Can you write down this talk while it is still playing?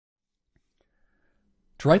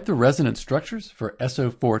To write the resonance structures for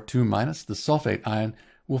SO4 2-, the sulfate ion,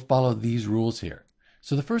 we'll follow these rules here.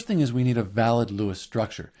 So the first thing is we need a valid Lewis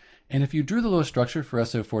structure. And if you drew the Lewis structure for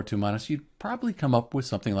SO4 2-, you'd probably come up with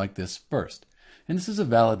something like this first. And this is a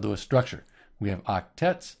valid Lewis structure. We have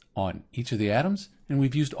octets on each of the atoms, and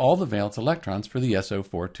we've used all the valence electrons for the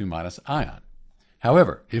SO4 2- ion.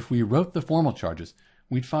 However, if we wrote the formal charges,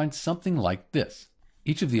 we'd find something like this.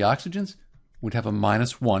 Each of the oxygens would have a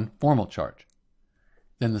 -1 formal charge.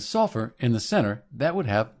 Then the sulfur in the center, that would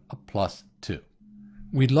have a +2.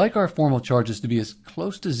 We'd like our formal charges to be as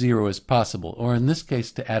close to 0 as possible, or in this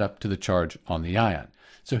case to add up to the charge on the ion.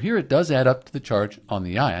 So here it does add up to the charge on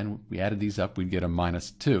the ion. We added these up, we'd get a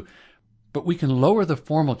 -2. But we can lower the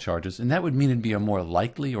formal charges, and that would mean it'd be a more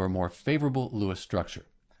likely or more favorable Lewis structure.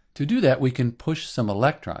 To do that, we can push some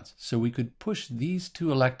electrons. So we could push these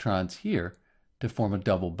 2 electrons here to form a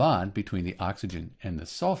double bond between the oxygen and the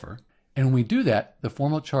sulfur. And when we do that, the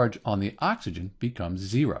formal charge on the oxygen becomes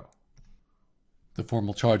 0. The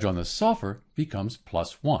formal charge on the sulfur becomes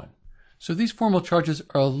 +1. So these formal charges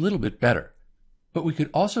are a little bit better. But we could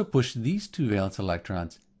also push these 2 valence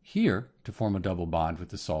electrons here to form a double bond with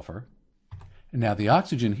the sulfur. And now the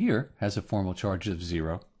oxygen here has a formal charge of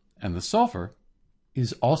 0, and the sulfur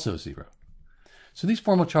is also 0. So these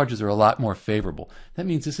formal charges are a lot more favorable. That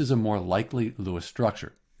means this is a more likely Lewis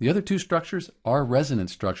structure. The other 2 structures are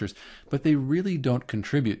resonance structures, but they really don't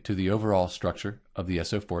contribute to the overall structure of the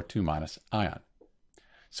SO4 2- ion.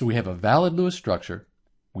 So we have a valid Lewis structure,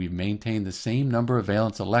 we've maintained the same number of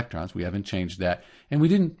valence electrons, we haven't changed that, and we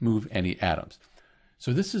didn't move any atoms.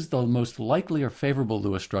 So this is the most likely or favorable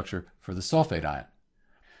Lewis structure for the sulfate ion.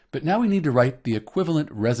 But now we need to write the equivalent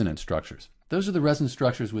resonance structures. Those are the resonance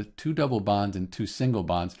structures with 2 double bonds and 2 single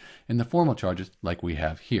bonds, and the formal charges like we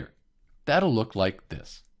have here. That'll look like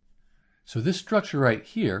this. So this structure right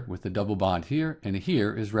here, with the double bond here and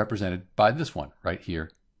here, is represented by this one, right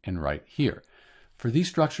here and right here. For these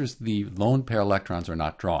structures, the lone pair electrons are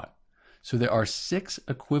not drawn. So there are 6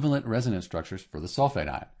 equivalent resonance structures for the sulfate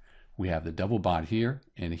ion. We have the double bond here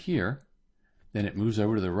and here, then it moves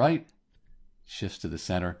over to the right, shifts to the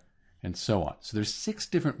center, and so on. So there's 6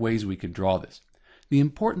 different ways we can draw this. The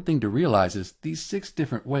important thing to realize is these 6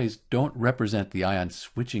 different ways don't represent the ion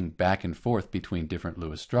switching back and forth between different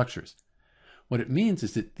Lewis structures. What it means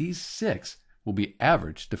is that these 6 will be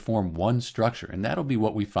averaged to form one structure, and that'll be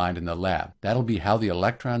what we find in the lab. That'll be how the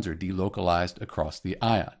electrons are delocalized across the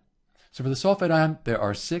ion. So for the sulfate ion, there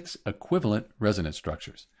are 6 equivalent resonance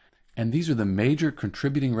structures. And these are the major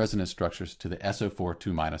contributing resonance structures to the SO4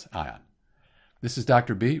 2- ion. This is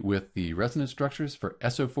Dr. B with the resonance structures for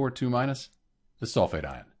SO4 2-, the sulfate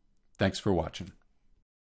ion. Thanks for watching.